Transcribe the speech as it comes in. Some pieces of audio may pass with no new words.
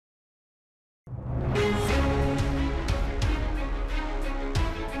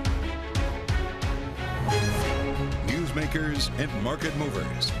makers and market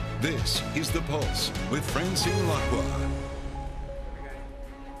movers. This is The Pulse with Francine Lacqua.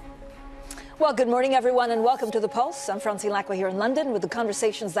 Well, good morning, everyone, and welcome to The Pulse. I'm Francine Lacqua here in London with the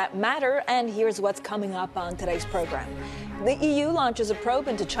conversations that matter, and here's what's coming up on today's program. The EU launches a probe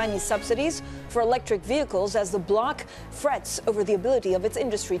into Chinese subsidies for electric vehicles as the bloc frets over the ability of its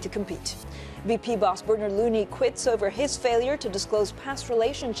industry to compete. BP boss Bernard Looney quits over his failure to disclose past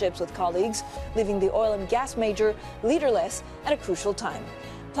relationships with colleagues, leaving the oil and gas major leaderless at a crucial time.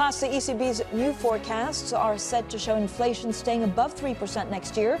 Plus, the ECB's new forecasts are set to show inflation staying above 3%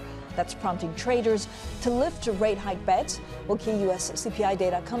 next year. That's prompting traders to lift rate hike bets, while key U.S. CPI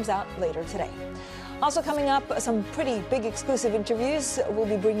data comes out later today. Also coming up, some pretty big exclusive interviews we'll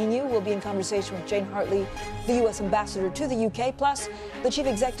be bringing you. We'll be in conversation with Jane Hartley, the U.S. ambassador to the U.K., plus the chief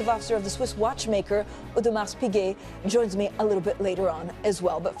executive officer of the Swiss watchmaker, Audermars Piguet, joins me a little bit later on as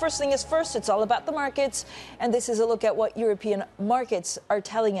well. But first thing is first, it's all about the markets, and this is a look at what European markets are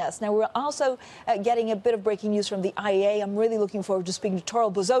telling us. Now, we're also getting a bit of breaking news from the IEA. I'm really looking forward to speaking to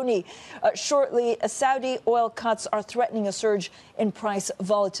Toril Bosoni shortly. Saudi oil cuts are threatening a surge in price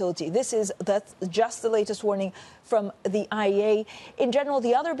volatility. That's just the latest warning from the IEA. In general,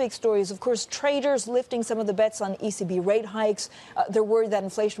 the other big story is, of course, traders lifting some of the bets on ECB rate hikes. They're worried that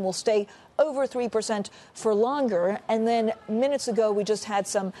inflation will stay over 3% for longer. And then minutes ago, we just had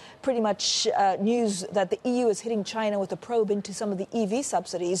some pretty much news that the EU is hitting China with a probe into some of the EV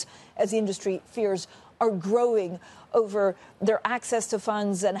subsidies as the industry fears are growing over their access to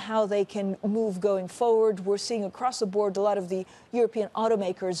funds and how they can move going forward. We're seeing across the board a lot of the European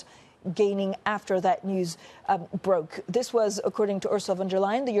automakers gaining after that news broke. This was according to Ursula von der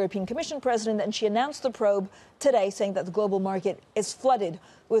Leyen, the European Commission president, and she announced the probe today, saying that the global market is flooded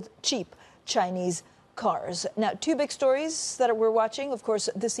with cheap Chinese cars. Now, two big stories that we're watching, of course,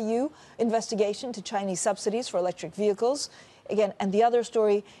 this EU investigation to Chinese subsidies for electric vehicles. Again, and the other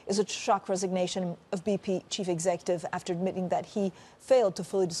story is a shock resignation of BP chief executive after admitting that he failed to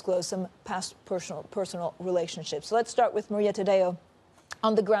fully disclose some past personal relationships. So let's start with Maria Tadeo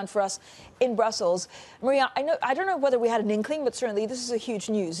on the ground for us in Brussels. Maria, I don't know whether we had an inkling, but certainly this is a huge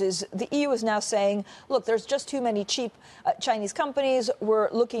news. Is the EU is now saying, look, there's just too many cheap Chinese companies. We're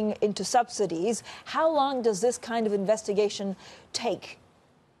looking into subsidies. How long does this kind of investigation take?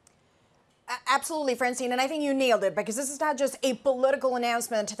 Absolutely, Francine, and I think you nailed it, because this is not just a political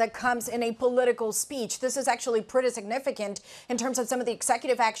announcement that comes in a political speech. This is actually pretty significant in terms of some of the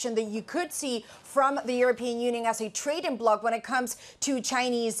executive action that you could see from the European Union as a trading bloc when it comes to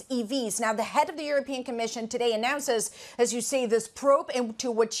Chinese EVs. Now, the head of the European Commission today announces, as you say, this probe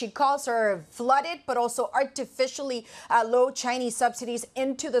into what she calls her flooded but also artificially low Chinese subsidies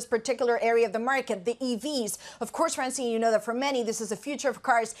into this particular area of the market, the EVs. Of course, Francine, you know that for many, this is the future of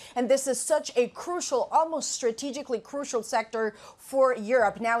cars, and this is such a crucial, almost strategically crucial sector for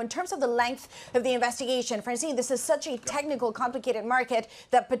Europe. Now, in terms of the length of the investigation, Francine, this is such a technical, complicated market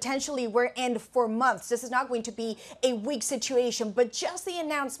that potentially we're in for months. This is not going to be a weak situation, but just the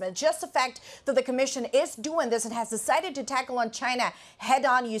announcement, just the fact that the Commission is doing this and has decided to tackle on China head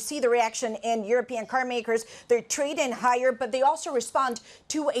on. You see the reaction in European car makers. They're trading higher, but they also respond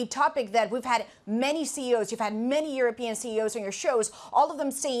to a topic that we've had many CEOs, you've had many European CEOs on your shows, all of them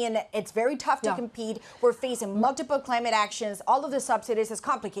saying it's very tough to compete. We're facing multiple climate actions. All of the subsidies is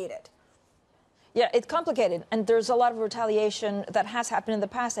complicated. Yeah, it's complicated, and there's a lot of retaliation that has happened in the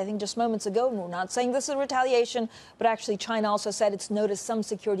past. I think just moments ago, and we're not saying this is retaliation, but actually China also said it's noticed some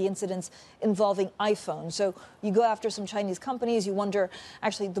security incidents involving iPhone. So you go after some Chinese companies, you wonder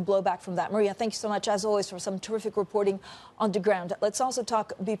actually the blowback from that. Maria, thank you so much, as always, for some terrific reporting on the ground. Let's also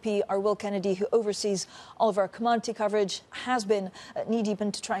talk BP. Our Will Kennedy, who oversees all of our commodity coverage, has been knee-deep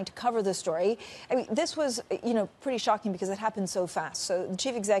into trying to cover this story. I mean, this was, pretty shocking because it happened so fast. So the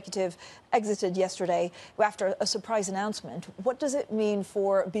chief executive exited yesterday after a surprise announcement. What does it mean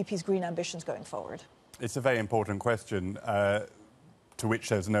for BP's green ambitions going forward? It's a very important question to which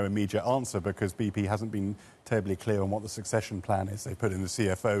there's no immediate answer, because BP hasn't been terribly clear on what the succession plan is. They put in the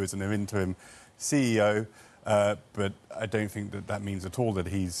CFO as an interim CEO, but I don't think that means at all that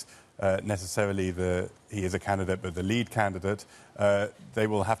he's necessarily he is a candidate, but the lead candidate. They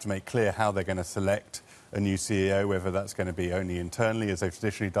will have to make clear how they're going to select a new CEO, whether that's going to be only internally, as they've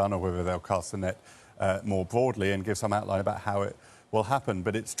traditionally done, or whether they'll cast the net more broadly and give some outline about how it will happen.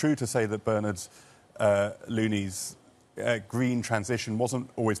 But it's true to say that Bernard Looney's green transition wasn't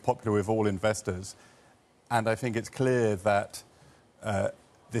always popular with all investors. And I think it's clear that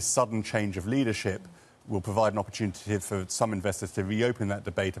this sudden change of leadership will provide an opportunity for some investors to reopen that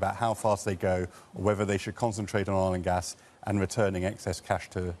debate about how fast they go, or whether they should concentrate on oil and gas and returning excess cash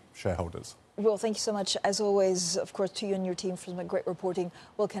to shareholders. Will, thank you so much, as always, of course, to you and your team for some great reporting.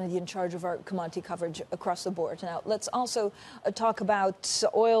 Will Kennedy in charge of our commodity coverage across the board. Now, let's also talk about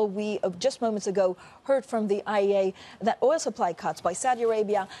oil. We, just moments ago, heard from the IEA that oil supply cuts by Saudi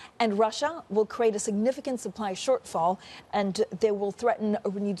Arabia and Russia will create a significant supply shortfall, and they will threaten a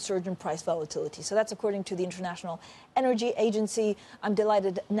renewed surge in price volatility. So that's according to the International Energy Agency. I'm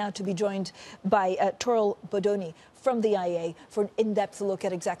delighted now to be joined by Toril Bosoni from the IEA for an in-depth look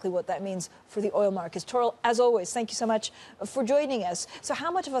at exactly what that means for the oil markets. Toril, as always, thank you so much for joining us. So how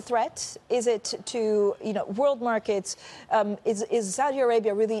much of a threat is it to world markets? Is Saudi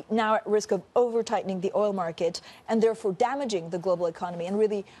Arabia really now at risk of over-tightening the oil market and therefore damaging the global economy and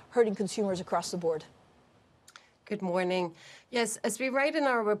really hurting consumers across the board? Good morning. Yes, as we write in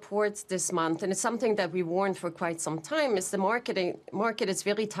our reports this month, and it's something that we warned for quite some time, is the market is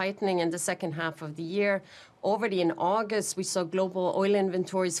really tightening in the second half of the year. Already in August, we saw global oil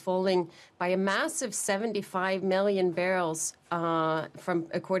inventories falling by a massive 75 million barrels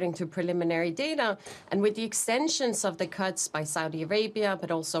according to preliminary data. And with the extensions of the cuts by Saudi Arabia, but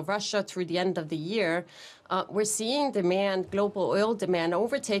also Russia through the end of the year, we're seeing global oil demand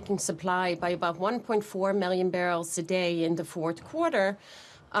overtaking supply by about 1.4 million barrels a day in the fourth quarter.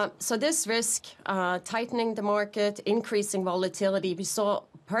 So this risk tightening the market, increasing volatility. We saw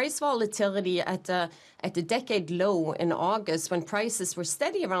price volatility at a decade low in August when prices were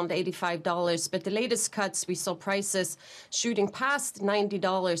steady around $85. But the latest cuts, we saw prices shooting past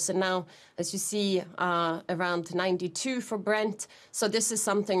 $90. And now, as you see, around $92 for Brent. So this is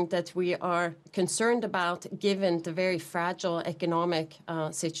something that we are concerned about given the very fragile economic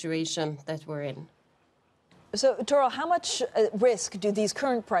situation that we're in. So, Toril, how much risk do these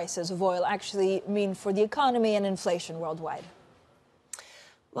current prices of oil actually mean for the economy and inflation worldwide?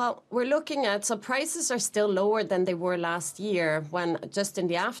 Well, we're looking at, so prices are still lower than they were last year when just in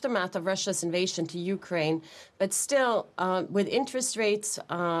the aftermath of Russia's invasion to Ukraine. But still, with interest rates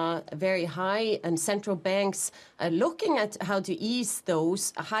very high and central banks looking at how to ease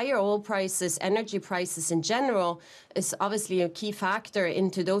those, higher oil prices, energy prices in general is obviously a key factor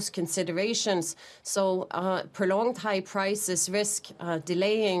into those considerations. So prolonged high prices risk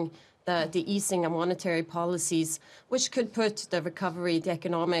delaying the easing of monetary policies, which could put the recovery, the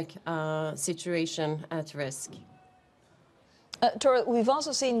economic situation at risk. Toril, we've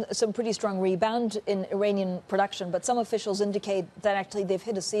also seen some pretty strong rebound in Iranian production, but some officials indicate that actually they've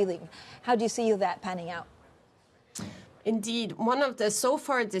hit a ceiling. How do you see that panning out? Indeed, so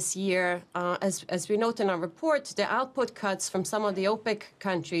far this year, as we note in our report, the output cuts from some of the OPEC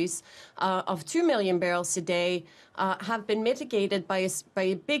countries of 2 million barrels a day have been mitigated by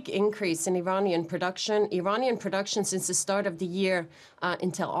a big increase in Iranian production. Iranian production since the start of the year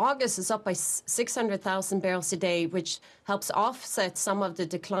until August is up by 600,000 barrels a day, which helps offset some of the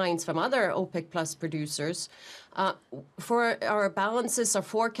declines from other OPEC plus producers. For our balances, our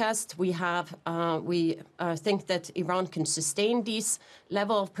forecast, we think that Iran can sustain this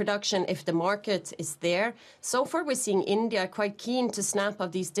level of production if the market is there. So far, we're seeing India quite keen to snap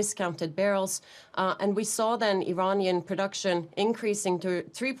up these discounted barrels. And we saw then Iranian production increasing to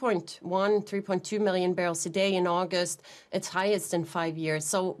 3.2 million barrels a day in August, its highest in 5 years.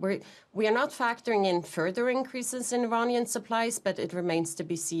 So we are not factoring in further increases in Iranian supplies, but it remains to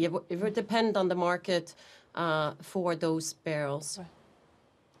be seen. It would depend on the market for those barrels.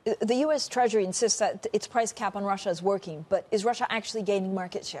 The U.S. Treasury insists that its price cap on Russia is working, but is Russia actually gaining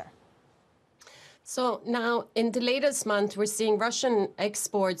market share? So now, in the latest month, we're seeing Russian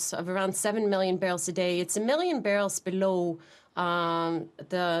exports of around 7 million barrels a day. It's 1 million barrels below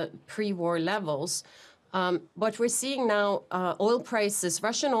the pre-war levels. What we're seeing now,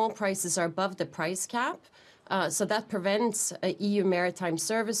 Russian oil prices are above the price cap. So that prevents EU maritime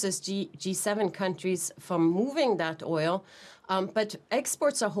services, G7 countries, from moving that oil. But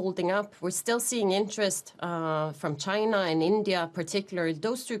exports are holding up. We're still seeing interest from China and India, particularly.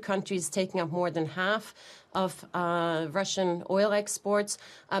 Those two countries taking up more than half of Russian oil exports.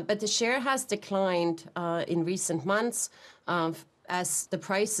 But the share has declined in recent months as the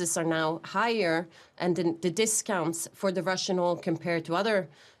prices are now higher and the discounts for the Russian oil compared to other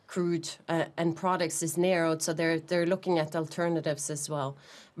crude and products is narrowed, so they're looking at alternatives as well.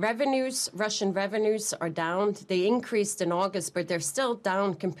 Russian revenues are down. They increased in August, but they're still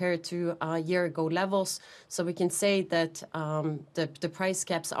down compared to year ago levels. So we can say that the price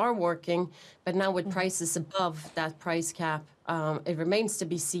caps are working, but now with prices above that price cap, it remains to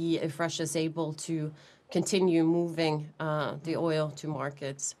be seen if Russia is able to continue moving the oil to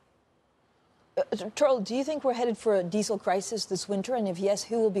markets. Toril, do you think we're headed for a diesel crisis this winter? And if yes,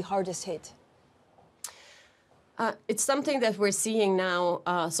 who will be hardest hit? It's something that we're seeing now.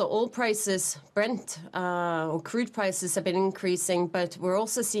 So oil prices, Brent or crude prices have been increasing, but we're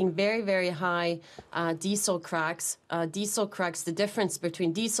also seeing very, very high diesel cracks. The difference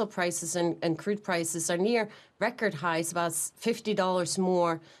between diesel prices and crude prices are near record highs, about $50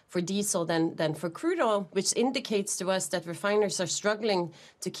 more for diesel than for crude oil, which indicates to us that refiners are struggling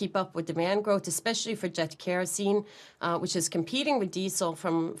to keep up with demand growth, especially for jet kerosene, which is competing with diesel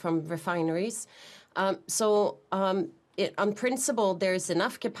from refineries. On principle, there's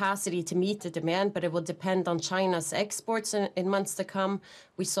enough capacity to meet the demand, but it will depend on China's exports in months to come.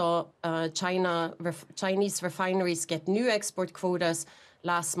 We saw Chinese refineries get new export quotas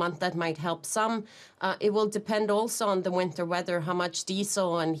last month. That might help some. It will depend also on the winter weather, how much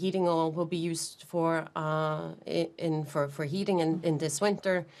diesel and heating oil will be used for heating in this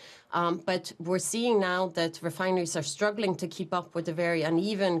winter. But we're seeing now that refineries are struggling to keep up with the very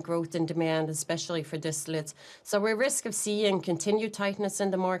uneven growth in demand, especially for distillates. So we're at risk of seeing continued tightness in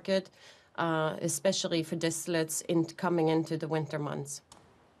the market, especially for distillates coming into the winter months.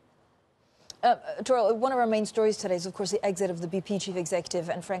 Toril, one of our main stories today is, of course, the exit of the BP chief executive,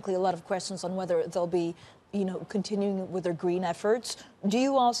 and frankly, a lot of questions on whether they'll be, continuing with their green efforts. Do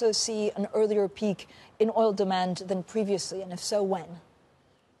you also see an earlier peak in oil demand than previously, and if so, when?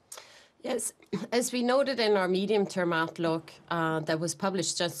 Yes, as we noted in our medium-term outlook that was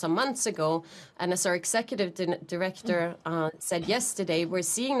published just some months ago, and as our executive director said yesterday, we're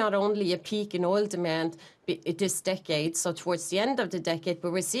seeing not only a peak in oil demand this decade, so towards the end of the decade,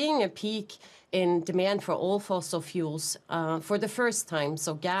 but we're seeing a peak in demand for all fossil fuels for the first time.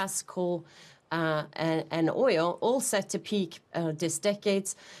 So gas, coal, and oil, all set to peak this decade.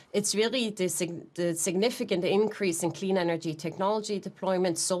 It's really the significant increase in clean energy technology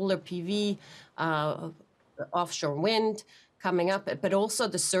deployment, solar PV, offshore wind coming up, but also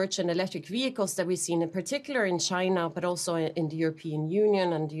the surge in electric vehicles that we've seen, in particular in China, but also in the European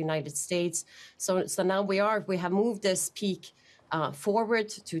Union and the United States. So now we have moved this peak forward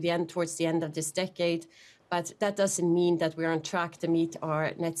to towards the end of this decade, but that doesn't mean that we're on track to meet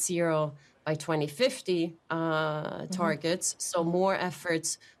our net zero by 2050 targets. So more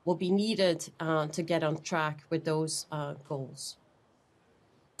efforts will be needed to get on track with those goals.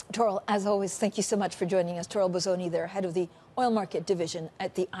 Toril, as always, thank you so much for joining us. Toril Bosoni, there, head of the oil market division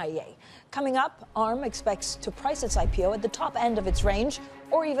at the IEA. Coming up, ARM expects to price its IPO at the top end of its range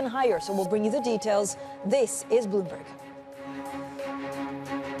or even higher. So we'll bring you the details. This is Bloomberg.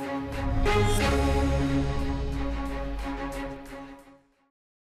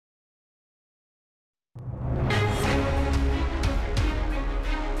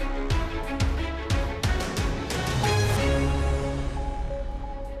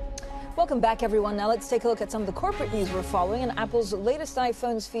 Welcome back, everyone. Now let's take a look at some of the corporate news we're following. And Apple's latest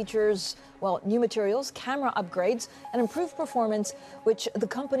iPhones features, new materials, camera upgrades, and improved performance, which the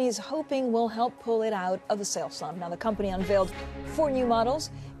company is hoping will help pull it out of the sales slump. Now, the company unveiled 4 new models,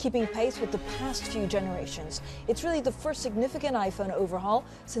 keeping pace with the past few generations. It's really the first significant iPhone overhaul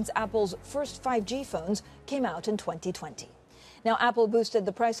since Apple's first 5G phones came out in 2020. Now, Apple boosted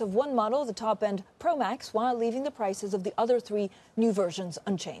the price of one model, the top-end Pro Max, while leaving the prices of the other 3 new versions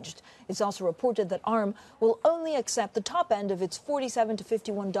unchanged. It's also reported that ARM will only accept the top end of its $47 to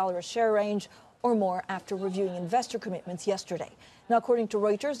 $51 a share range or more after reviewing investor commitments yesterday. Now, according to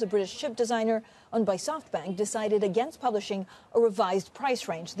Reuters, the British chip designer owned by SoftBank decided against publishing a revised price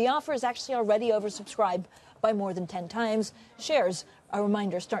range. The offer is actually already oversubscribed by more than 10 times. Shares, a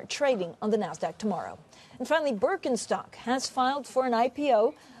reminder, start trading on the Nasdaq tomorrow. And finally, Birkenstock has filed for an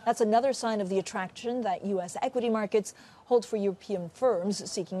IPO. That's another sign of the attraction that U.S. equity markets hold for European firms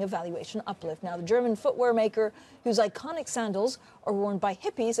seeking a valuation uplift. Now, the German footwear maker, whose iconic sandals are worn by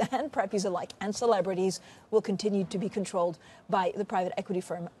hippies and preppies alike and celebrities, will continue to be controlled by the private equity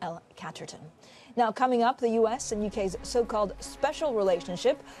firm L. Catterton. Now, coming up, the U.S. and U.K.'s so-called special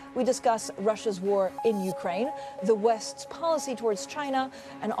relationship. We discuss Russia's war in Ukraine, the West's policy towards China,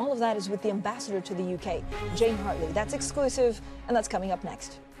 and all of that is with the ambassador to the U.K., Jane Hartley. That's exclusive, and that's coming up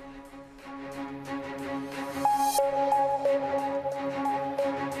next.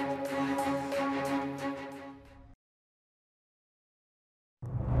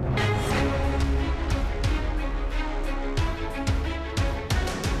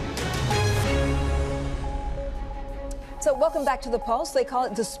 So welcome back to The Pulse. They call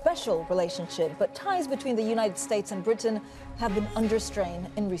it the special relationship, but ties between the United States and Britain have been under strain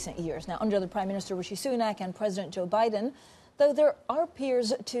in recent years. Now, under the Prime Minister Rishi Sunak and President Joe Biden, though there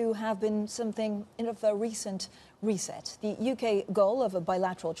appears to have been something of a recent reset. The UK goal of a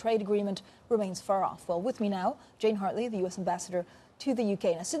bilateral trade agreement remains far off. Well, with me now, Jane Hartley, the U.S. ambassador to the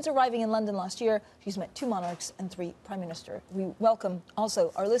UK. Now, since arriving in London last year, she's met 2 monarchs and 3 prime ministers. We welcome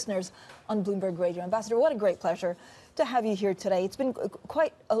also our listeners on Bloomberg Radio. Ambassador, what a great pleasure to have you here today. It's been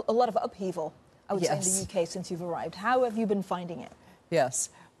quite a lot of upheaval, I would say, in the UK since you've arrived. How have you been finding it? Yes.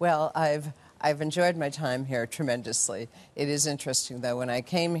 Well, I've enjoyed my time here tremendously. It is interesting, though, when I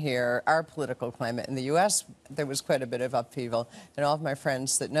came here, our political climate in the U.S., there was quite a bit of upheaval. And all of my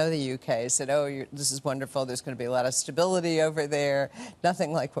friends that know the U.K. said, oh, this is wonderful. There's going to be a lot of stability over there.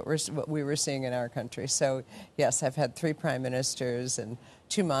 Nothing like what we were seeing in our country. So, yes, I've had 3 prime ministers and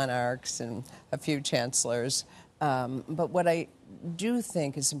 2 monarchs and a few chancellors. But what I do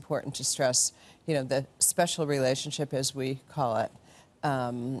think is important to stress, the special relationship, as we call it,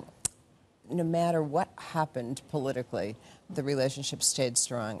 no matter what happened politically, the relationship stayed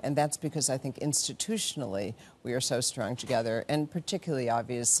strong. And that's because I think institutionally we are so strong together, and particularly,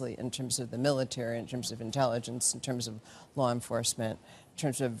 obviously, in terms of the military, in terms of intelligence, in terms of law enforcement, in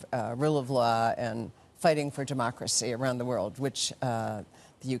terms of rule of law and fighting for democracy around the world, which the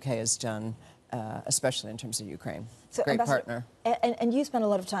UK has done, especially in terms of Ukraine. So, great partner. And you spend a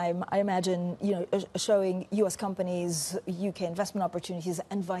lot of time, I imagine, showing U.S. companies UK investment opportunities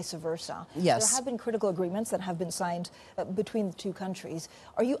and vice versa. Yes. There have been critical agreements that have been signed between the 2 countries.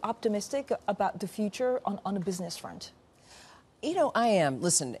 Are you optimistic about the future on a business front? I am.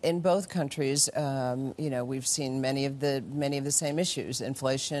 Listen, in both countries, we've seen many of the same issues.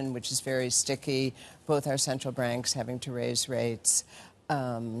 Inflation, which is very sticky. Both our central banks having to raise rates.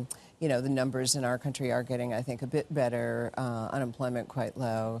 The numbers in our country are getting, I think, a bit better. Unemployment quite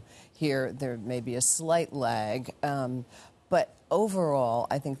low. Here, there may be a slight lag. But overall,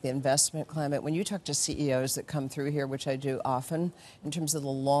 I think the investment climate, when you talk to CEOs that come through here, which I do often, in terms of the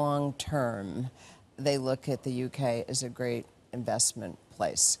long term, they look at the UK as a great investment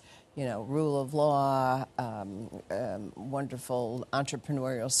place. Rule of law, wonderful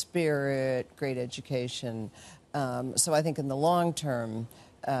entrepreneurial spirit, great education. So I think in the long term,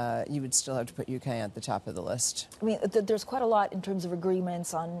 you would still have to put UK at the top of the list. I mean, there's quite a lot in terms of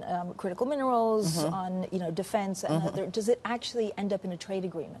agreements on critical minerals, on defense. And does it actually end up in a trade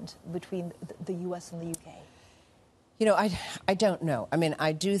agreement between the US and the UK? I don't know. I mean,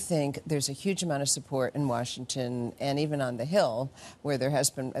 I do think there's a huge amount of support in Washington and even on the Hill, where there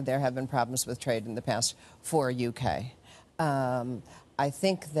have been problems with trade in the past for UK. I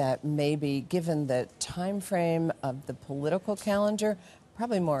think that maybe, given the time frame of the political calendar,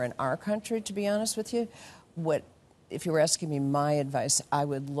 probably more in our country, to be honest with you, if you were asking me my advice, I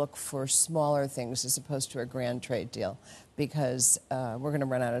would look for smaller things as opposed to a grand trade deal, because we're going to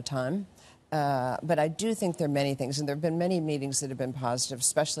run out of time. But I do think there are many things, and there have been many meetings that have been positive,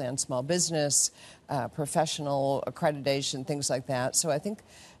 especially on small business, professional accreditation, things like that. So I think,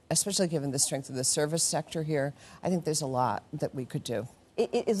 especially given the strength of the service sector here, I think there's a lot that we could do.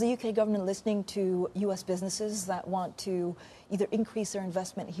 Is the UK government listening to US businesses that want to either increase their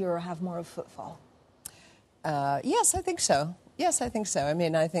investment here or have more of a footfall? Yes, I think so. I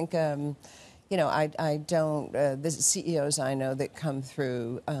mean, I think, I don't, the CEOs I know that come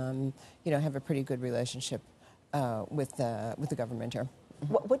through, have a pretty good relationship with the government here.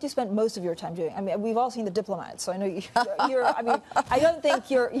 What do you spend most of your time doing? I mean, we've all seen The Diplomat, so I know you're I mean, I don't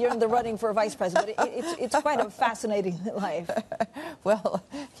think you're in the running for a vice president, but it's quite a fascinating life. Well,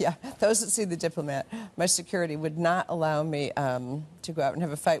 yeah, those that see The Diplomat, my security would not allow me to go out and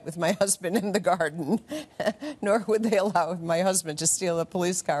have a fight with my husband in the garden, nor would they allow my husband to steal a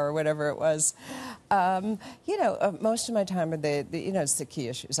police car or whatever it was. Most of my time are it's the key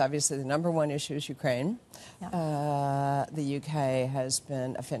issues. Obviously, the number one issue is Ukraine. Yeah. The UK has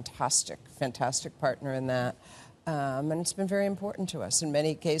been a fantastic partner in that. And it's been very important to us. In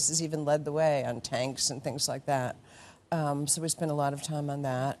many cases, even led the way on tanks and things like that. So we spent a lot of time on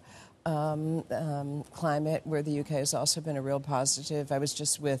that. Climate, where the UK has also been a real positive. I was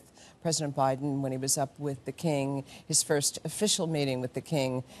just with President Biden when he was up with the King, his first official meeting with the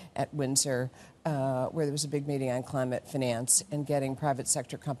King at Windsor, where there was a big meeting on climate finance and getting private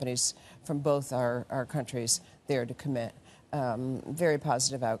sector companies from both our countries there to commit. Very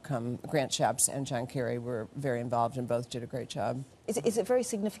positive outcome. Grant Shapps and John Kerry were very involved and both did a great job. Is it very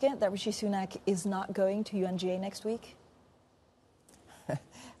significant that Rishi Sunak is not going to UNGA next week?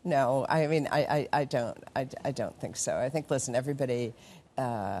 No, I mean, I don't think so. I think, listen, everybody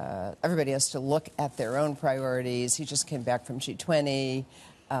has to look at their own priorities. He just came back from G20.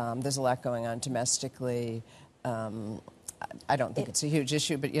 There's a lot going on domestically. I don't think it's a huge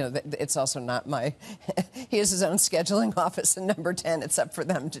issue, but, it's also not my... He has his own scheduling office in number 10. It's up for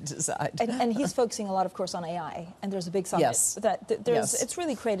them to decide. And he's focusing a lot, of course, on AI. And there's a big summit. Yes. It's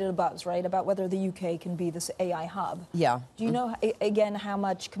really created a buzz, right, about whether the UK can be this AI hub. Yeah. Do you know, again, how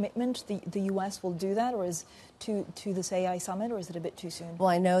much commitment the US will do that, or is to this AI summit, or is it a bit too soon? Well,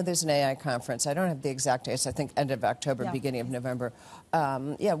 I know there's an AI conference. I don't have the exact dates. I think end of October, beginning of November.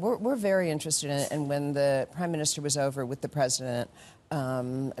 We're very interested in it. And when the Prime Minister was over with the President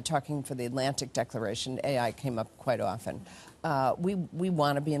talking for the Atlantic Declaration, AI came up quite often. We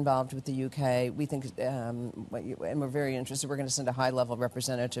want to be involved with the UK. We think, and we're very interested. We're going to send a high-level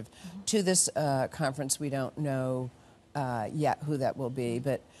representative to this conference. We don't know yet who that will be,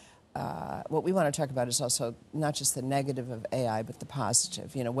 but what we want to talk about is also not just the negative of AI, but the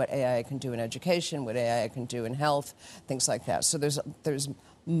positive. What AI can do in education, what AI can do in health, things like that. So there's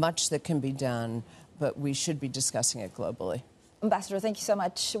much that can be done, but we should be discussing it globally. Ambassador, thank you so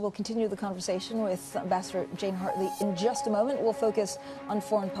much. We'll continue the conversation with Ambassador Jane Hartley in just a moment. We'll focus on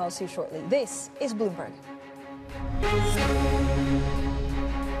foreign policy shortly. This is Bloomberg.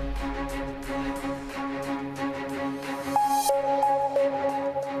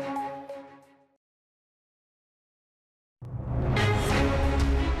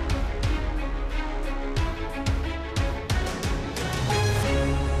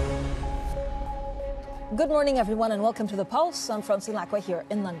 Good morning, everyone, and welcome to The Pulse. I'm Francine Lacqua here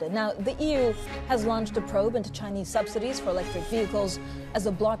in London. Now, the EU has launched a probe into Chinese subsidies for electric vehicles as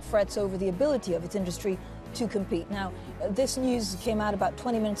the bloc frets over the ability of its industry to compete. Now, this news came out about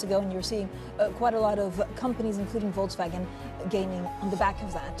 20 minutes ago, and you're seeing quite a lot of companies, including Volkswagen, gaining on the back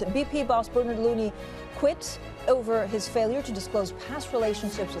of that. BP boss Bernard Looney quit over his failure to disclose past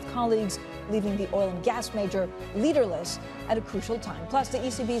relationships with colleagues, leaving the oil and gas major leaderless at a crucial time. Plus, the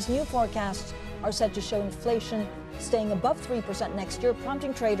ECB's new forecasts are set to show inflation staying above 3% next year,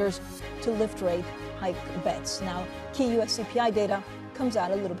 prompting traders to lift rate hike bets. Now, key US CPI data comes out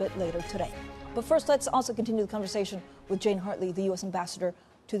a little bit later today. But first, let's also continue the conversation with Jane Hartley, the US ambassador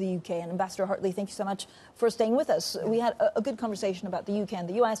to the UK. And Ambassador Hartley, thank you so much for staying with us. We had a good conversation about the UK and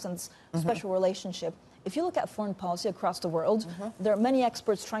the US and this special relationship. If you look at foreign policy across the world, there are many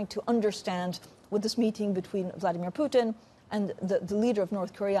experts trying to understand what this meeting between Vladimir Putin and the leader of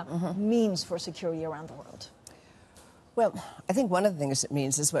North Korea means for security around the world. Well, I think one of the things it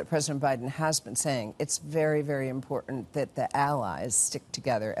means is what President Biden has been saying. It's very, very important that the allies stick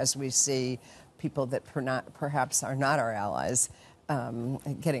together as we see people that perhaps are not our allies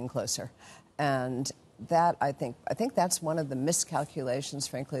getting closer. And that, I think that's one of the miscalculations,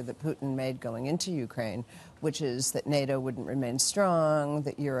 frankly, that Putin made going into Ukraine, which is that NATO wouldn't remain strong,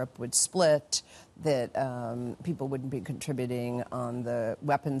 that Europe would split, that people wouldn't be contributing on the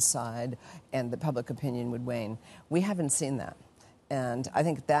weapons side, and the public opinion would wane. We haven't seen that. And I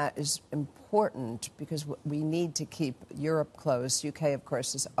think that is important because we need to keep Europe close. UK, of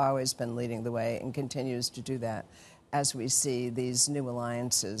course, has always been leading the way and continues to do that as we see these new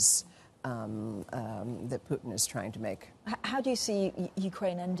alliances that Putin is trying to make. How do you see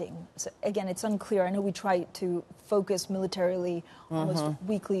Ukraine ending? So, again, it's unclear. I know we try to focus militarily almost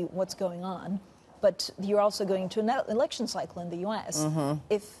weekly what's going on, but you're also going to an election cycle in the U.S.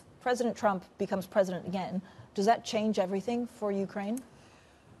 If President Trump becomes president again, does that change everything for Ukraine?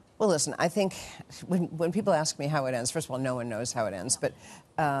 Well, listen, I think when people ask me how it ends, first of all, no one knows how it ends, but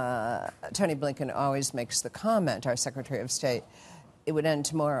Tony Blinken always makes the comment, our Secretary of State, it would end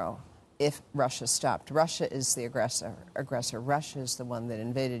tomorrow if Russia stopped. Russia is the aggressor. Russia is the one that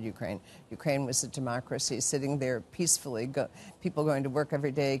invaded Ukraine. Ukraine was a democracy sitting there peacefully, people going to work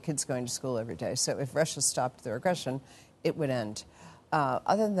every day, kids going to school every day. So if Russia stopped their aggression, it would end.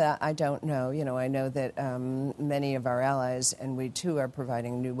 Other than that, I don't know. I know that many of our allies and we too are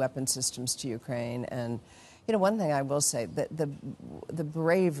providing new weapon systems to Ukraine. And one thing I will say, that the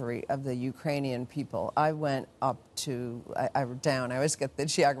bravery of the Ukrainian people. I went up to, I always get the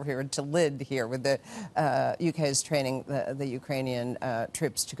geography, to Lid here, with the UK is training the Ukrainian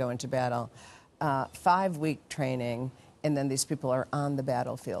troops to go into battle. 5-week training, and then these people are on the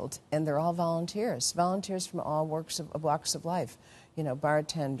battlefield. And they're all volunteers from all walks of life.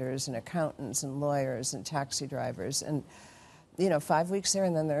 Bartenders and accountants and lawyers and taxi drivers. And 5 weeks there,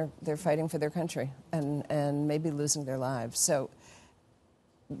 and then they're fighting for their country and maybe losing their lives. So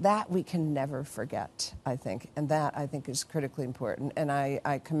that we can never forget, I think, and that I think is critically important. And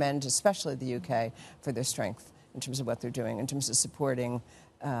I commend especially the UK for their strength in terms of what they're doing, in terms of supporting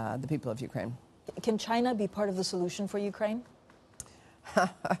the people of Ukraine. Can China be part of the solution for Ukraine?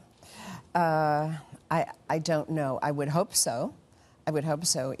 I don't know. I would hope so.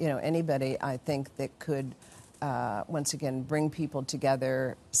 Anybody, I think, that could once again, bring people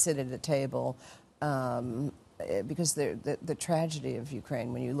together, sit at a table, because the tragedy of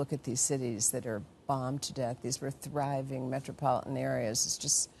Ukraine, when you look at these cities that are bombed to death, these were thriving metropolitan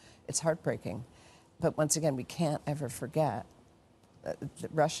areas, it's heartbreaking. But once again, we can't ever forget that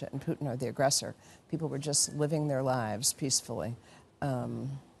Russia and Putin are the aggressor. People were just living their lives peacefully.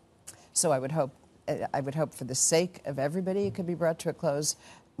 So I would hope for the sake of everybody it could be brought to a close.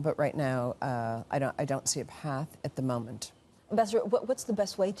 But right now, I don't see a path at the moment. Ambassador, what's the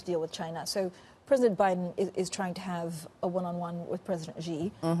best way to deal with China? So President Biden is trying to have a one-on-one with President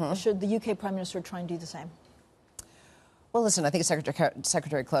Xi. Should the UK Prime Minister try and do the same? Well, listen, I think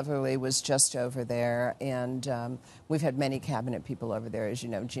Secretary Cleverly was just over there, and we've had many cabinet people over there. As you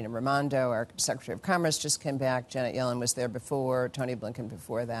know, Gina Raimondo, our Secretary of Commerce, just came back. Janet Yellen was there before, Tony Blinken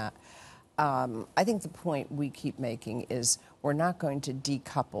before that. I think the point we keep making is we're not going to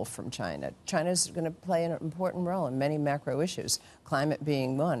decouple from China. China's going to play an important role in many macro issues, climate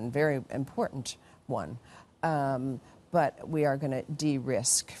being one, very important one. But we are going to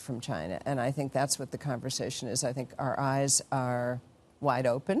de-risk from China. And I think that's what the conversation is. I think our eyes are wide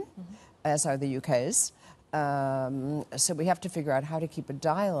open, as are the UK's. So we have to figure out how to keep a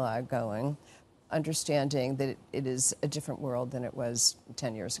dialogue going, understanding that it is a different world than it was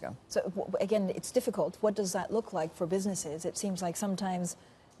 10 years ago. So, again, it's difficult. What does that look like for businesses? It seems like sometimes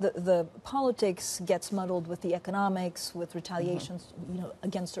the politics gets muddled with the economics, with retaliations,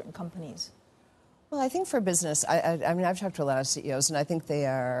 against certain companies. Well, I think for business, I mean, I've talked to a lot of CEOs, and I think they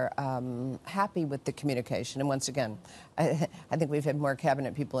are happy with the communication. And once again, I think we've had more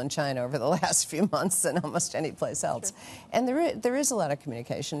cabinet people in China over the last few months than almost any place else. Sure. And there is a lot of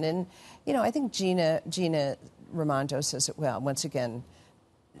communication. And, I think Gina Raimondo says it well. Once again,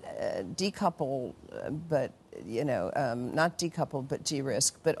 decouple, but, not decouple, but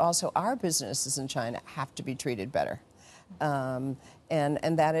de-risk. But also our businesses in China have to be treated better. And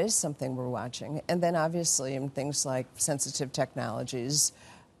that is something we're watching. And then obviously in things like sensitive technologies,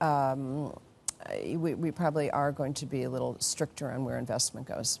 we probably are going to be a little stricter on where investment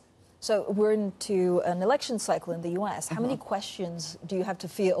goes. So we're into an election cycle in the U.S. How many questions do you have to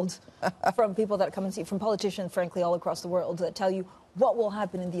field from people that come and see, from politicians, frankly, all across the world, that tell you what will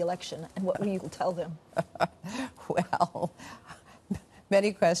happen in the election and what will you tell them? Well,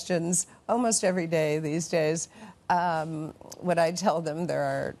 many questions, almost every day these days. What I tell them, there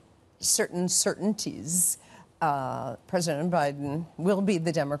are certain certainties. President Biden will be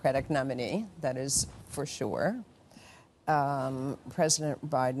the Democratic nominee, that is for sure. President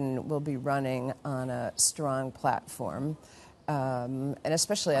Biden will be running on a strong platform. And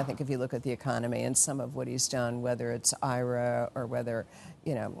especially, I think, if you look at the economy and some of what he's done, whether it's IRA or whether,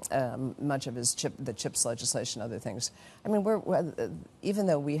 much of his the CHIPS legislation, other things. I mean, even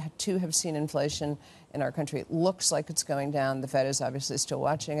though we too have seen inflation in our country, it looks like it's going down. The Fed is obviously still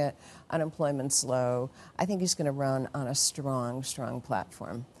watching it. Unemployment's low. I think he's going to run on a strong, strong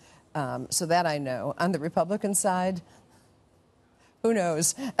platform. So that I know. On the Republican side, who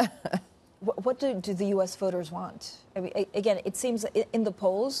knows? What do the U.S. voters want? I mean, again, it seems in the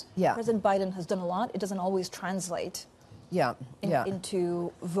polls, President Biden has done a lot. It doesn't always translate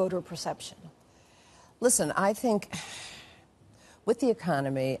into voter perception. Listen, I think with the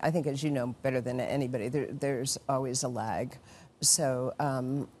economy, I think, as you know better than anybody, there's always a lag. So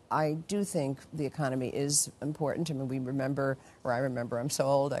I do think the economy is important. I mean, I'm so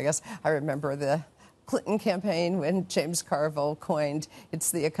old, I guess. I remember the Clinton campaign when James Carville coined,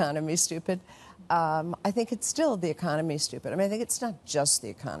 "It's the economy, stupid." I think it's still the economy, stupid. I mean, I think it's not just the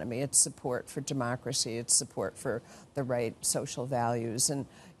economy. It's support for democracy. It's support for the right social values. And,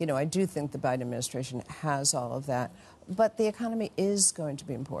 I do think the Biden administration has all of that. But the economy is going to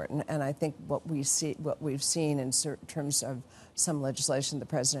be important. And I think what we've seen in terms of some legislation the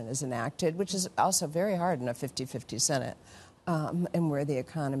president has enacted, which is also very hard in a 50-50 Senate, and where the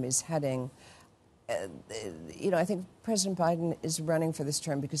economy is heading. I think President Biden is running for this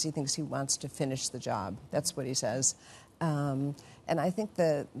term because he thinks he wants to finish the job. That's what he says. And I think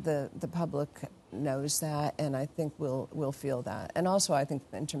the public knows that, and I think we'll feel that. And also, I think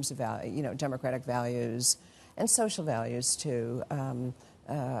in terms of value, democratic values and social values, too,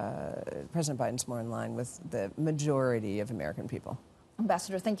 President Biden's more in line with the majority of American people.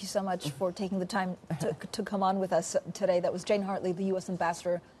 Ambassador, thank you so much for taking the time to come on with us today. That was Jane Hartley, the U.S.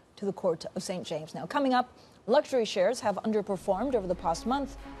 ambassador to the Court of St. James. Now, coming up, luxury shares have underperformed over the past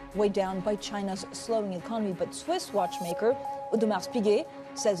month, weighed down by China's slowing economy. But Swiss watchmaker Audermars Piguet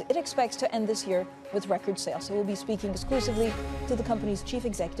says it expects to end this year with record sales. So we'll be speaking exclusively to the company's chief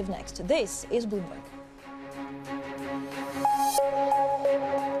executive next. This is Bloomberg.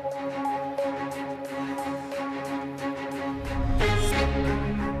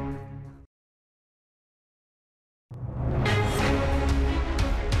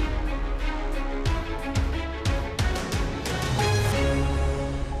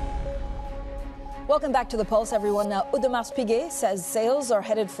 Welcome back to the Pulse, everyone. Now, Audermars Piguet says sales are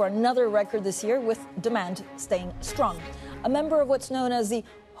headed for another record this year, with demand staying strong. A member of what's known as the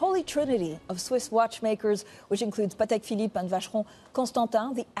Holy Trinity of Swiss watchmakers, which includes Patek Philippe and Vacheron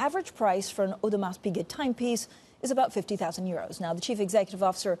Constantin, the average price for an Audermars Piguet timepiece is about 50,000 euros. Now, the chief executive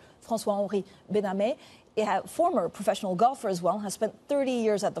officer, Francois-Henry Bennahmias, a former professional golfer as well, has spent 30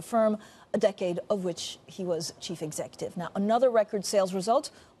 years at the firm, a decade of which he was chief executive. Now, another record sales result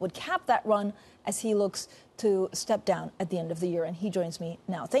would cap that run as he looks to step down at the end of the year. And he joins me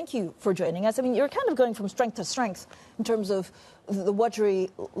now. Thank you for joining us. I mean, you're kind of going from strength to strength in terms of the luxury,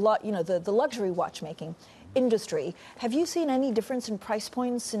 the luxury watchmaking industry. Have you seen any difference in price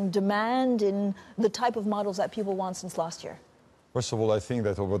points, in demand, in the type of models that people want since last year? First of all, I think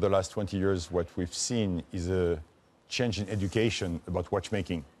that over the last 20 years, what we've seen is a change in education about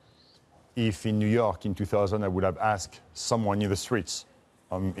watchmaking. If in New York in 2000, I would have asked someone in the streets,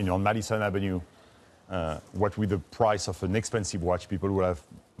 on Madison Avenue, what would the price of an expensive watch, people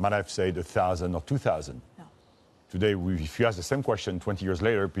might have said 1,000 or 2,000. Yeah. Today, if you ask the same question 20 years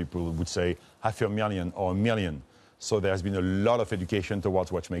later, people would say $500,000 or $1 million. So there has been a lot of education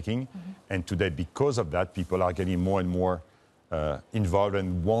towards watchmaking. Mm-hmm. And today, because of that, people are getting more and more involved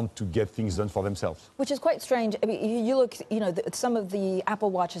and want to get things done for themselves. Which is quite strange. I mean, you look, some of the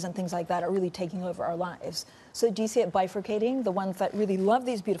Apple Watches and things like that are really taking over our lives. So do you see it bifurcating? The ones that really love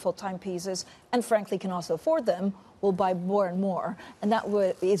these beautiful timepieces and frankly can also afford them will buy more and more. And that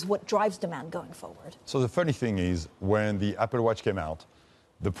is what drives demand going forward. So the funny thing is, when the Apple Watch came out,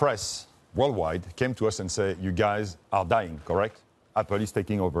 the press worldwide came to us and said, you guys are dying, correct? Apple is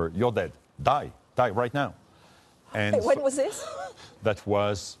taking over. You're dead. Die right now. And wait, when was this? That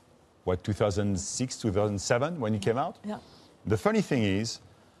was, 2006, 2007 when it came out? Yeah. The funny thing is,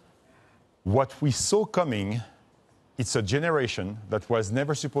 what we saw coming, it's a generation that was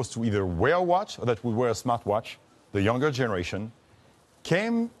never supposed to either wear a watch or that would wear a smartwatch. The younger generation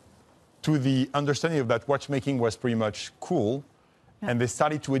came to the understanding of that watchmaking was pretty much cool, yeah. And they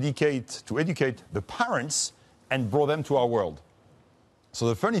started to educate the parents and brought them to our world. So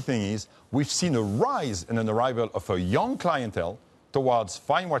the funny thing is, we've seen a rise and an arrival of a young clientele towards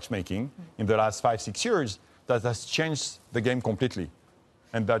fine watchmaking in the last 5-6 years that has changed the game completely.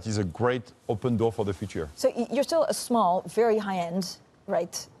 And that is a great open door for the future. So you're still a small, very high-end,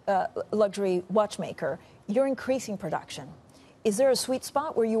 right, luxury watchmaker. You're increasing production. Is there a sweet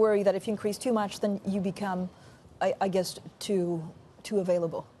spot where you worry that if you increase too much, then you become, I guess, too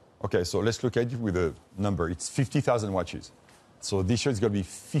available? Okay, so let's look at it with a number. It's 50,000 watches. So this year it's going to be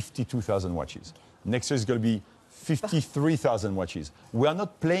 52,000 watches. Next year it's going to be 53,000 watches. We are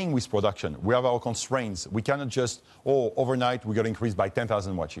not playing with production. We have our constraints. We cannot just, overnight we're going to increase by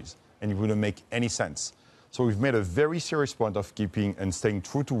 10,000 watches. And it wouldn't make any sense. So we've made a very serious point of keeping and staying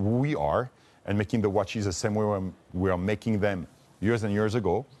true to who we are and making the watches the same way we are making them years and years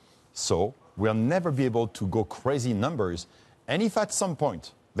ago. So we'll never be able to go crazy numbers. And if at some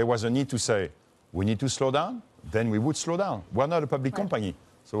point there was a need to say, we need to slow down, then we would slow down. We're not a public company,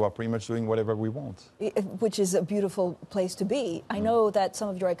 so we're pretty much doing whatever we want. Which is a beautiful place to be. I know that some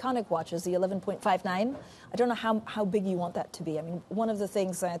of your iconic watches, the 11.59, I don't know how big you want that to be. I mean, one of the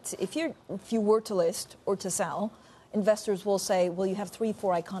things that if you were to list or to sell, investors will say, well, you have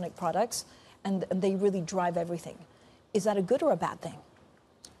 3-4 iconic products, and they really drive everything. Is that a good or a bad thing?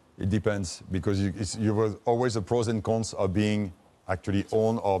 It depends, because you have always the pros and cons of being actually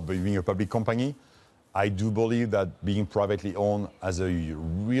owned or being a public company. I do believe that being privately owned has a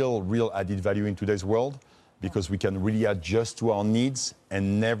real added value in today's world, because we can really adjust to our needs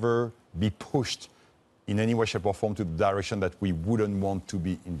and never be pushed in any way, shape or form to the direction that we wouldn't want to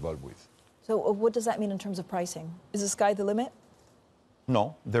be involved with. So what does that mean in terms of pricing? Is the sky the limit?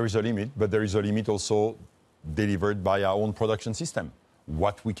 No, there is a limit, but there is a limit also delivered by our own production system.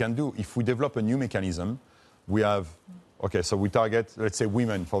 What we can do, if we develop a new mechanism, we have... Okay, so we target, let's say,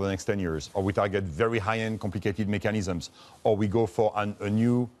 women for the next 10 years, or we target very high-end, complicated mechanisms, or we go for a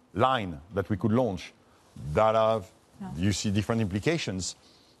new line that we could launch that you see different implications,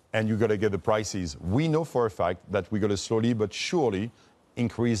 and you got to get the prices. We know for a fact that we got to slowly but surely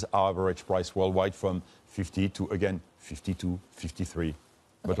increase our average price worldwide from 50 to, again, 52, 53, okay.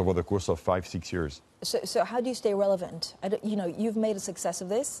 But over the course of 5-6 years. So how do you stay relevant? You've made a success of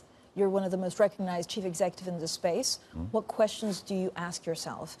this. You're one of the most recognized chief executives in this space. Mm-hmm. What questions do you ask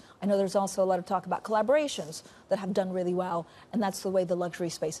yourself? I know there's also a lot of talk about collaborations that have done really well, and that's the way the luxury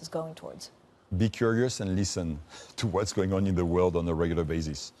space is going towards. Be curious and listen to what's going on in the world on a regular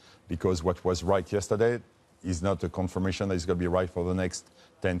basis, because what was right yesterday is not a confirmation that it's going to be right for the next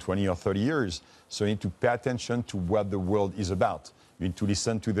 10, 20, or 30 years. So you need to pay attention to what the world is about. You need to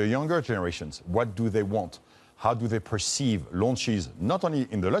listen to the younger generations. What do they want? How do they perceive launches, not only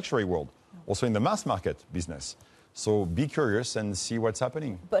in the luxury world, also in the mass market business? So be curious and see what's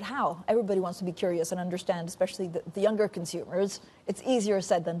happening. But how? Everybody wants to be curious and understand, especially the younger consumers. It's easier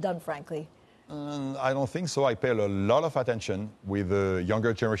said than done, frankly. I don't think so. I pay a lot of attention with the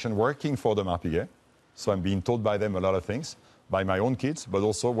younger generation working for Audermars Piguet. So I'm being told by them a lot of things, by my own kids, but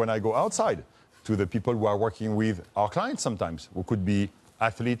also when I go outside to the people who are working with our clients sometimes, who could be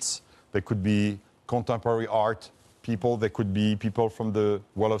athletes, they could be contemporary art people, they could be people from the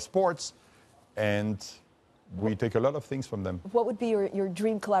world of sports, and we take a lot of things from them. What would be your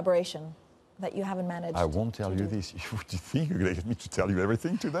dream collaboration that you haven't managed? I won't tell you this. What do you think? You're going to get me to tell you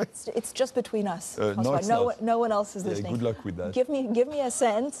everything today? It's just between us. No, it's not. No one else is Yeah, listening. good luck with that. Give me a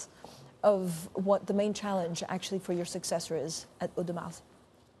sense of what the main challenge actually for your successor is at Audermars.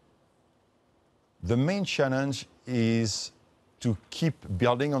 The main challenge is to keep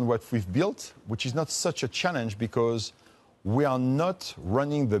building on what we've built, which is not such a challenge because we are not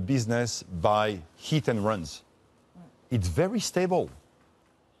running the business by hit and runs. It's very stable.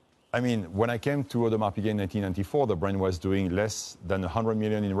 I mean, when I came to Audermars Piguet in 1994, the brand was doing less than 100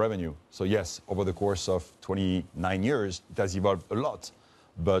 million in revenue. So yes, over the course of 29 years, it has evolved a lot.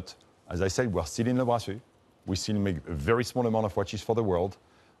 But as I said, we're still in Le Brassus. We still make a very small amount of watches for the world.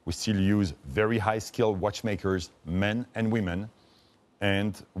 We still use very high-skilled watchmakers, men and women.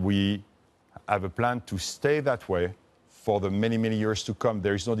 And we have a plan to stay that way for the many, many years to come.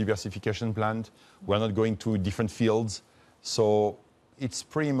 There is no diversification planned. We're not going to different fields. So it's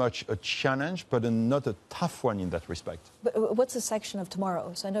pretty much a challenge, but not a tough one in that respect. But what's the section of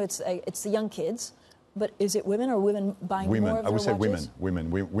tomorrow? So I know it's the young kids, but is it women or women buying more of their watches? I would say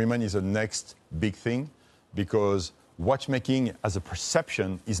women. Women is the next big thing because watchmaking as a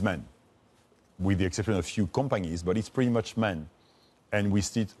perception is men, with the exception of a few companies, but it's pretty much men. And we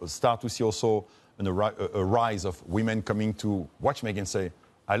start to see also a rise of women coming to watchmaking and say,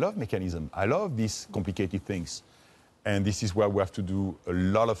 I love mechanism, I love these complicated things. And this is where we have to do a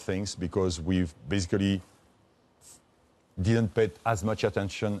lot of things because we've basically didn't pay as much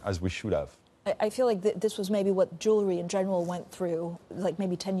attention as we should have. I feel like this was maybe what jewelry in general went through, like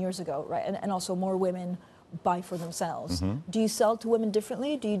maybe 10 years ago, right? And also more women buy for themselves. Mm-hmm. Do you sell to women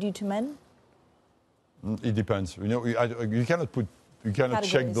differently? Do you do to men? It depends. You know, you cannot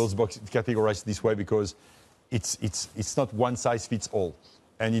check those boxes, categorize this way because it's not one size fits all,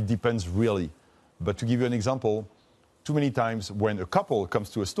 and it depends really. But to give you an example, too many times when a couple comes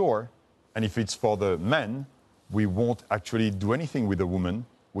to a store, and if it's for the men, we won't actually do anything with the woman,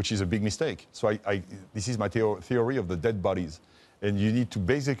 which is a big mistake. So this is my theory of the dead bodies, and you need to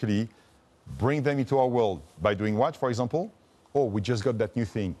basically bring them into our world by doing what, for example? Oh, we just got that new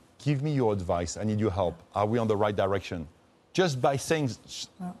thing. Give me your advice. I need your help. Are we on the right direction? Just by saying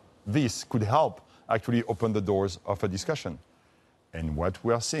this could help actually open the doors of a discussion. And what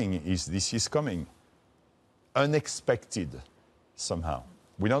we are seeing is this is coming unexpected somehow.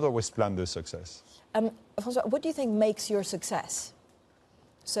 We not always plan the success. Francois, what do you think makes your success?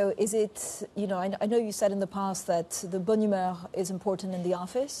 So is it, you know, I know you said in the past that the bonne humeur is important in the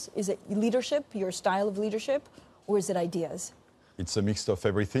office. Is it leadership, your style of leadership, or is it ideas? It's a mix of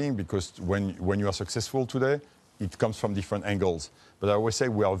everything because when you are successful today, it comes from different angles. But I always say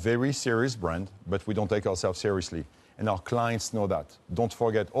we are a very serious brand, but we don't take ourselves seriously. And our clients know that. Don't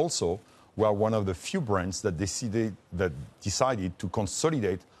forget also, we are one of the few brands that decided to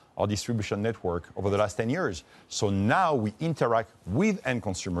consolidate our distribution network over the last 10 years. So now we interact with end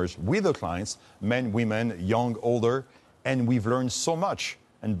consumers, with the clients, men, women, young, older, and we've learned so much.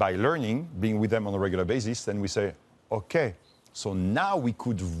 And by learning, being with them on a regular basis, then we say, okay, so now we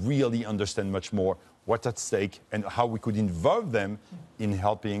could really understand much more what's at stake and how we could involve them in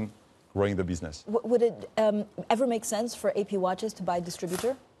helping growing the business. Would it ever make sense for AP Watches to buy a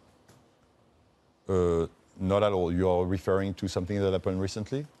distributor? Not at all. You are referring to something that happened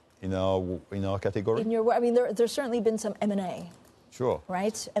recently in our category? I mean, there's certainly been some M&A. Sure.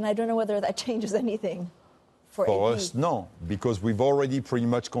 Right? And I don't know whether that changes anything for AP. Us, no, because we've already pretty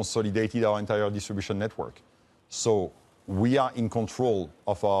much consolidated our entire distribution network. So we are in control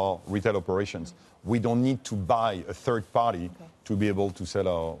of our retail operations. We don't need to buy a third party to be able to sell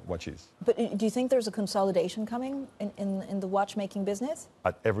our watches. But do you think there's a consolidation coming in the watchmaking business?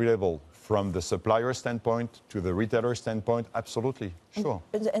 At every level, from the supplier standpoint to the retailer standpoint, absolutely, sure.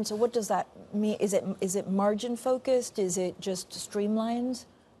 And so what does that mean? Is it margin focused? Is it just streamlined?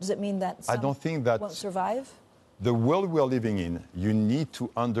 Does it mean that some I don't think that won't survive? The world we're living in, you need to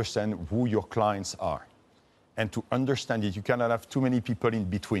understand who your clients are. And to understand it, you cannot have too many people in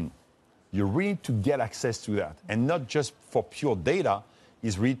between. You really need to get access to that. And not just for pure data,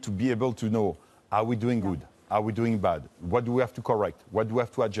 is really to be able to know, are we doing good? Are we doing bad? What do we have to correct? What do we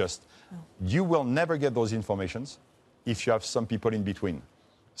have to adjust? You will never get those informations if you have some people in between.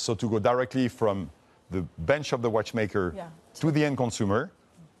 So to go directly from the bench of the watchmaker to the end consumer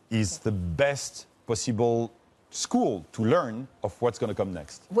is the best possible school to learn of what's going to come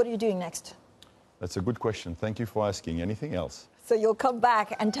next. What are you doing next? That's a good question. Thank you for asking. Anything else? So you'll come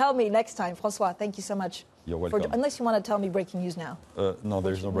back and tell me next time. Francois, thank you so much. You're welcome. Unless you want to tell me breaking news now. No,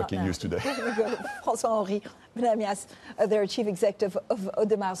 there's no breaking news today. Francois-Henry Bennahmias, their chief executive of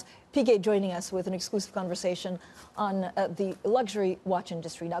Audermars Piguet, joining us with an exclusive conversation on the luxury watch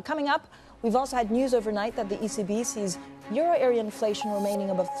industry. Now, coming up, we've also had news overnight that the ECB sees euro area inflation remaining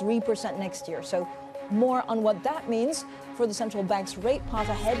above 3% next year. So more on what that means for the central bank's rate path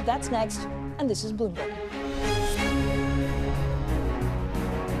ahead. That's next, and this is Bloomberg.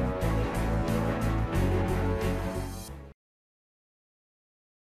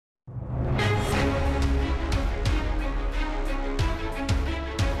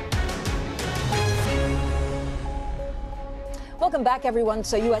 Welcome back, everyone.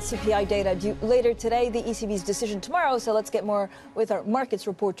 So U.S. CPI data due later today, the ECB's decision tomorrow. So let's get more with our markets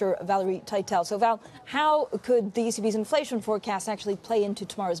reporter, Valerie Teitel. So, Val, how could the ECB's inflation forecast actually play into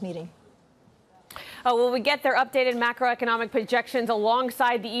tomorrow's meeting? Well, we get their updated macroeconomic projections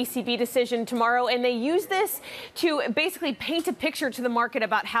alongside the ECB decision tomorrow, and they use this to basically paint a picture to the market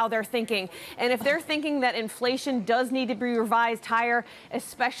about how they're thinking. And if they're thinking that inflation does need to be revised higher,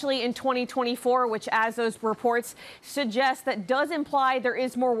 especially in 2024, which, as those reports suggest, that does imply there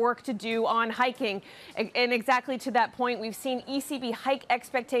is more work to do on hiking. And exactly to that point, we've seen ECB hike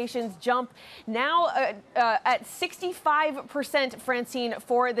expectations jump now at 65%, Francine,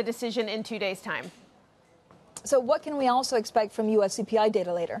 for the decision in 2 days' time. So what can we also expect from U.S. CPI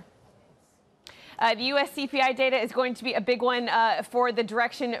data later? The U.S. CPI data is going to be a big one for the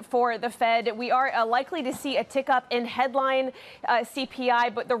direction for the Fed. We are likely to see a tick up in headline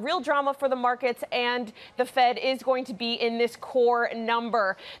CPI, but the real drama for the markets and the Fed is going to be in this core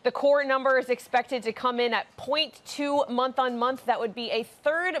number. The core number is expected to come in at 0.2 month on month. That would be a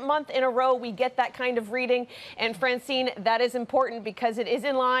third month in a row we get that kind of reading. And Francine, that is important because it is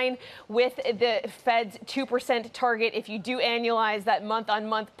in line with the Fed's 2% target if you do annualize that month on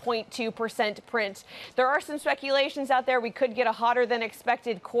month 0.2% print. There are some speculations out there. We could get a hotter than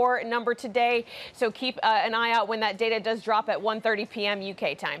expected core number today. So keep an eye out when that data does drop at 1:30 p.m.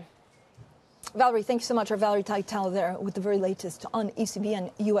 UK time. Valerie, thank you so much. Our Valerie Teitel there with the very latest on ECB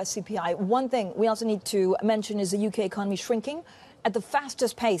and US CPI. One thing we also need to mention is the UK economy shrinking at the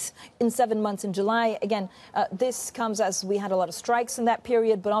fastest pace in 7 months in July. Again, this comes as we had a lot of strikes in that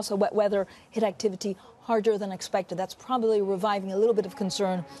period, but also wet weather hit activity harder than expected. That's probably reviving a little bit of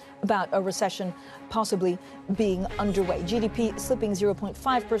concern about a recession possibly being underway. GDP slipping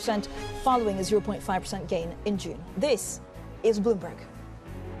 0.5%, following a 0.5% gain in June. This is Bloomberg.